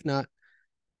understanding. If not,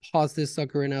 pause this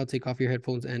sucker right now, take off your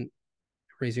headphones and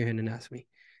raise your hand and ask me.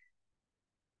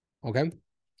 Okay?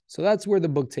 So that's where the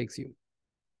book takes you.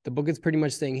 The book is pretty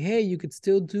much saying, hey, you could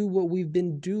still do what we've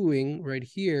been doing right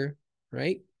here,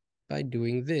 right? By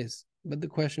doing this. But the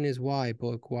question is, why,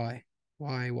 book? Why?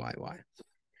 Why?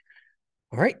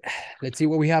 All right, let's see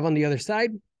what we have on the other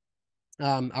side.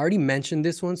 I already mentioned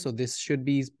this one, so this should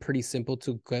be pretty simple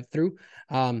to get through.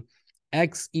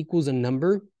 X equals a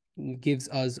number, gives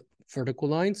us vertical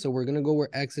line. So we're going to go where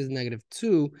x is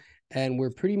 -2, and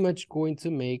we're pretty much going to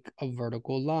make a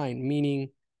vertical line,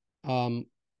 meaning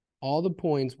all the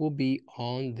points will be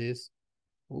on this.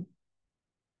 Oops,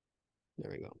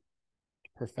 there we go.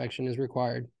 Perfection is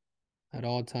required at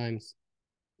all times.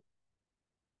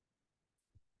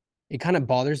 It kind of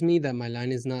bothers me that my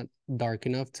line is not dark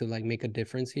enough to like make a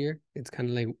difference here. It's kind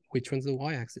of like, which one's the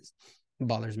y-axis? It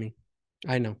bothers me.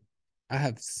 I know. I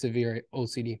have severe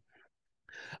OCD.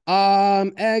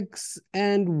 X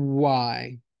and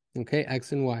Y. Okay,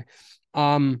 X and Y.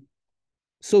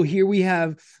 So here we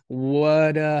have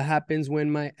what happens when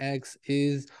my X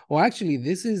is, well, actually,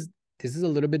 this is a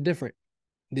little bit different.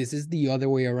 This is the other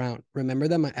way around. Remember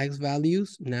that my x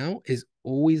values now is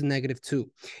always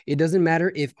 -2. It doesn't matter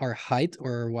if our height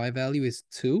or our y value is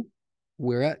 2.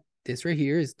 We're at this right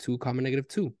here is 2,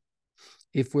 -2.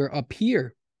 If we're up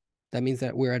here, that means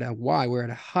that we're at a y, we're at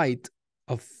a height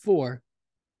of 4,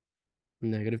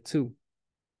 -2.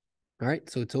 All right,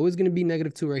 so it's always going to be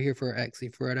 -2 right here for our x.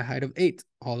 If we're at a height of 8,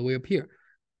 all the way up here,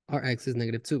 our x is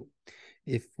 -2.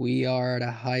 If we are at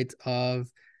a height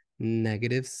of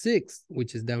 -6,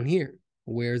 which is down here,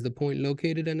 where's the point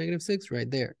located at -6? Right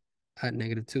there at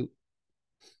 -2.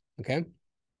 Okay.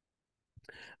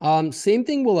 Same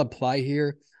thing will apply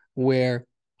here where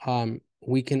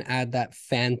we can add that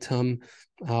phantom.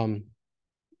 I'll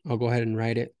go ahead and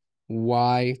write it.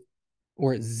 Y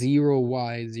or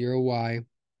 0y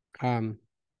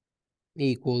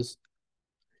equals.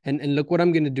 And look what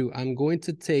I'm going to do. I'm going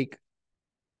to take,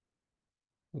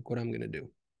 look what I'm going to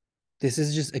do. This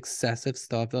is just excessive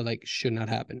stuff that like should not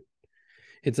happen.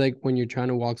 It's like when you're trying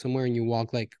to walk somewhere and you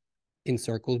walk like in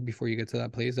circles before you get to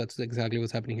that place. That's exactly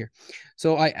what's happening here.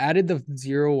 So I added the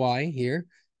 0y here.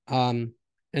 And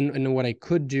what I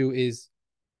could do is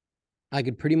I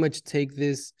could pretty much take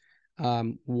this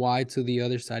y to the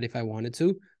other side if I wanted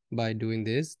to by doing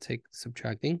this,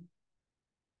 subtracting,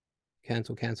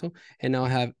 cancel. And now I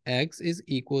have x is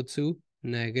equal to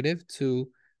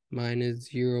 -2 minus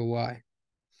 0y.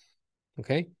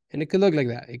 Okay, and it could look like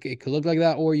that. It could look like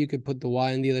that, or you could put the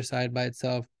y on the other side by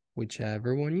itself.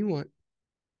 Whichever one you want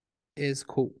is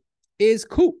cool. It's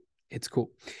cool.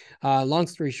 Long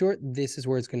story short, this is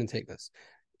where it's going to take us.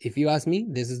 If you ask me,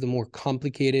 this is the more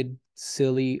complicated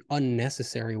silly,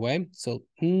 unnecessary way. So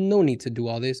no need to do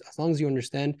all this, as long as you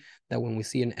understand that when we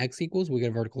see an x equals, we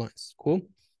get vertical lines. Cool? All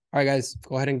right, guys,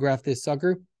 go ahead and graph this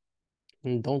sucker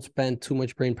and don't spend too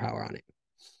much brain power on it.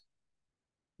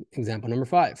 Example number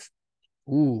 5.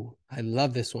 Ooh, I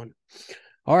love this one.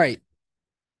 All right.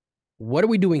 What are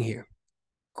we doing here?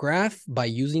 Graph by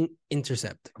using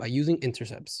intercept, by using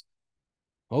intercepts.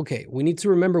 Okay, we need to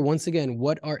remember once again,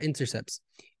 what are intercepts?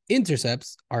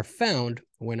 Intercepts are found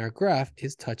when our graph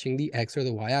is touching the x or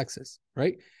the y axis,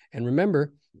 right? And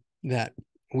remember that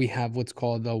we have what's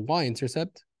called the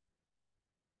y-intercept.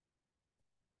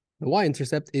 The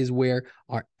y-intercept is where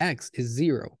our x is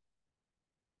 0.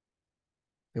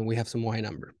 And we have some y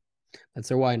number.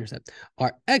 That's our y-intercept.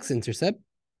 Our x-intercept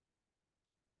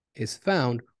is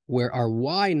found where our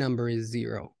y number is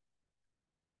 0.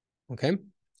 Okay?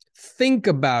 Think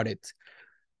about it.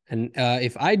 And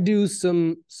if I do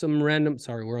some random,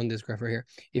 sorry, we're on this graph right here.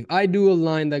 If I do a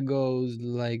line that goes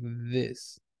like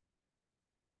this,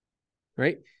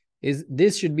 right?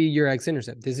 This should be your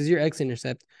x-intercept. This is your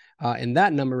x-intercept. And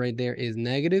that number right there is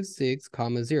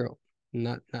 -6, 0.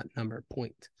 Not number,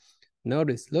 point.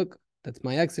 Notice, look, that's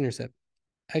my x-intercept.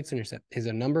 X-intercept is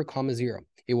a number, 0.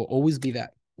 It will always be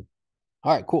that.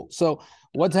 All right, cool. So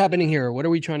what's happening here? What are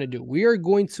we trying to do? We are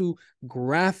going to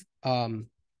graph,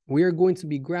 we are going to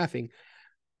be graphing,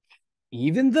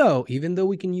 even though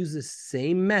we can use the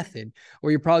same method,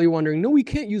 or you're probably wondering, no, we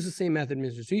can't use the same method,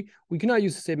 Mr. C. We cannot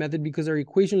use the same method because our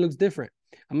equation looks different.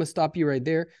 I'm gonna stop you right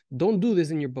there. Don't do this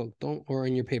in your book, or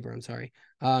in your paper, I'm sorry.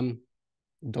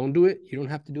 Don't do it. You don't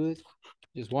have to do this.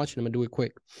 Just watch it. I'm gonna do it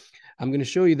quick. I'm gonna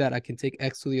show you that I can take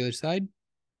x to the other side.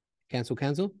 Cancel,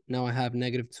 cancel. Now I have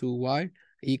 -2y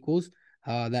equals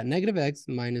that -x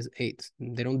minus 8.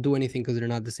 They don't do anything because they're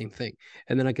not the same thing.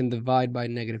 And then I can divide by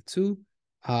 -2,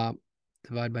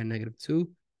 divide by -2.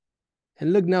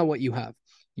 And look now what you have.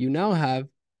 You now have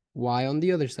y on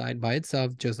the other side by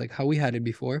itself, just like how we had it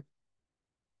before.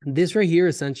 This right here,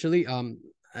 essentially,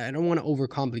 I don't want to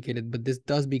overcomplicate it, but this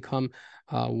does become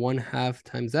 1/2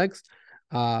 times x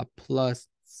plus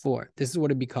 4. This is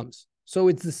what it becomes. So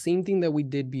it's the same thing that we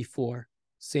did before.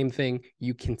 Same thing.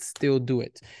 You can still do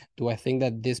it. Do I think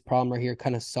that this problem right here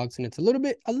kind of sucks and it's a little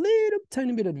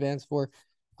tiny bit advanced for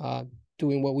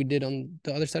doing what we did on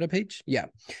the other side of the page? Yeah.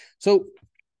 So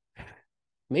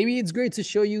maybe it's great to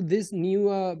show you this new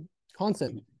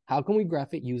concept. How can we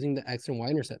graph it using the x and y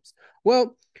intercepts?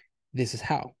 Well, this is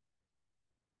how.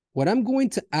 What I'm going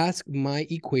to ask my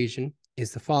equation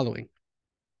is the following.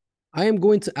 I am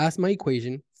going to ask my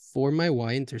equation for my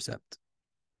y-intercept.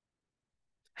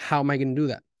 How am I going to do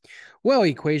that? Well,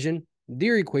 equation,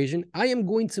 dear equation, I am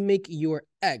going to make your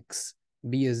x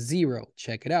be a 0.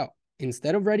 Check it out.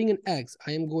 Instead of writing an x,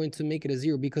 I am going to make it a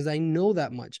 0 because I know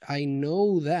that much. I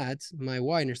know that my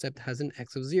y-intercept has an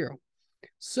x of 0.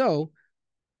 So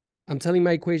I'm telling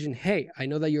my equation, hey, I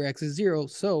know that your x is 0,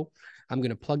 so I'm going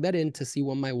to plug that in to see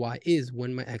what my y is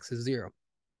when my x is 0.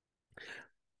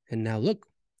 And now look,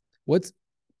 what's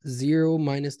 0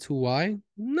 minus 2y?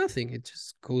 Nothing. It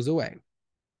just goes away.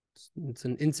 It's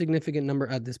an insignificant number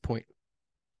at this point.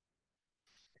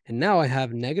 And now I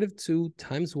have -2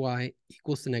 times y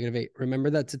equals to -8. Remember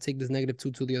that to take this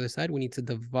 -2 to the other side, we need to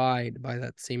divide by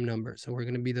that same number. So we're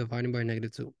going to be dividing by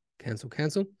 -2. Cancel,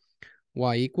 cancel.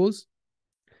 Y equals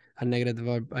a negative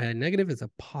divided by a negative is a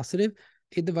positive.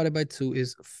 8 divided by 2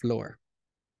 is floor.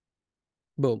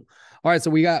 Boom. All right, so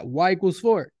we got y equals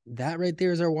 4. That right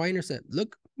there is our y-intercept.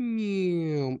 Look.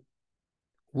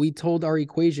 We told our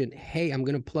equation, hey, I'm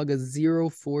going to plug a 0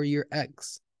 for your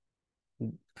x.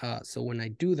 So when I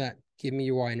do that, give me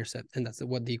your y-intercept. And that's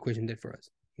what the equation did for us.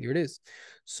 Here it is.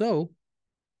 So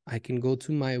I can go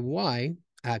to my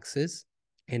y-axis,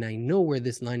 and I know where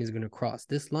this line is going to cross.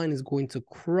 This line is going to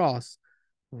cross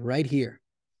right here.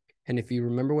 And if you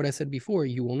remember what I said before,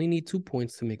 you only need 2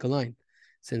 points to make a line.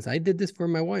 Since I did this for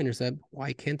my y-intercept,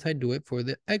 why can't I do it for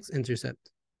the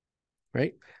x-intercept?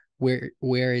 Right? Where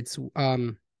it's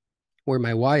where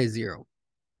my y is 0.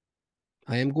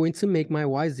 I am going to make my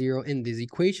y 0 in this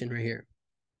equation right here.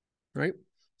 Right?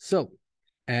 So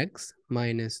x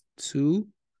minus 2,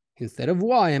 instead of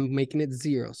y, I'm making it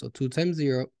 0. So 2 times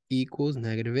 0 equals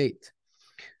 -8.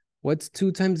 What's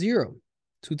 2 times 0?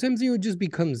 2 times 0 just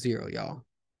becomes 0, y'all.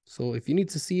 So if you need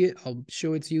to see it, I'll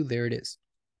show it to you. There it is.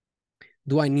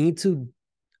 Do I need to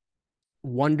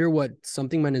wonder what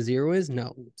something minus 0 is?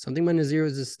 No. Something minus 0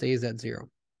 just stays at 0.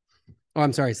 Oh,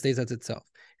 I'm sorry, it stays as itself.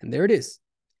 And there it is.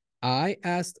 I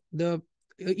asked the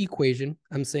equation,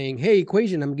 I'm saying, hey,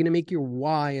 equation, I'm going to make your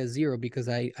y a 0 because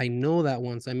I know that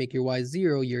once I make your y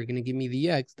 0, you're going to give me the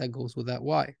x that goes with that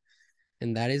y.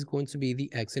 And that is going to be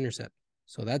the x-intercept.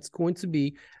 So that's going to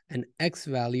be an x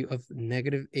value of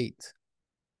 -8.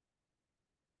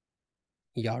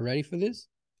 Y'all ready for this?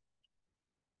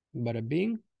 Bada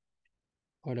bing,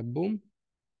 bada boom,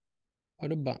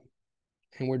 bada bum.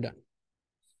 And we're done.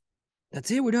 That's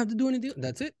it. We don't have to do anything.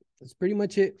 That's it. That's pretty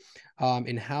much it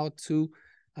in how to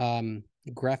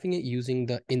graphing it using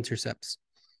the intercepts.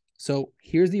 So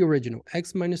here's the original.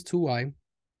 X minus 2y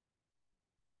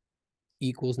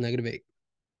equals -8.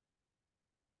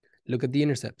 Look at the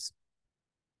intercepts.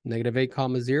 -8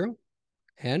 comma 0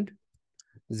 and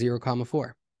 0 comma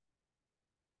 4.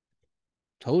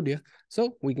 Told you.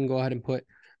 So we can go ahead and put,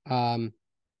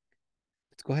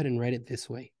 let's go ahead and write it this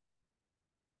way.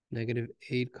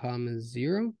 -8 comma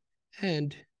 0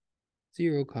 and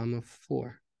 0 comma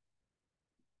 4.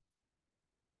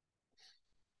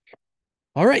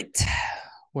 All right.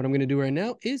 What I'm going to do right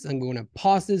now is I'm going to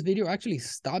pause this video, actually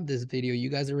stop this video. You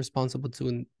guys are responsible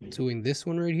to doing this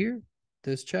one right here,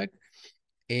 this check,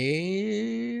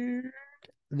 and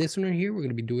this one right here, we're going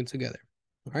to be doing together.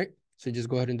 All right. So just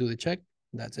go ahead and do the check.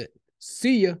 That's it.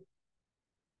 See ya.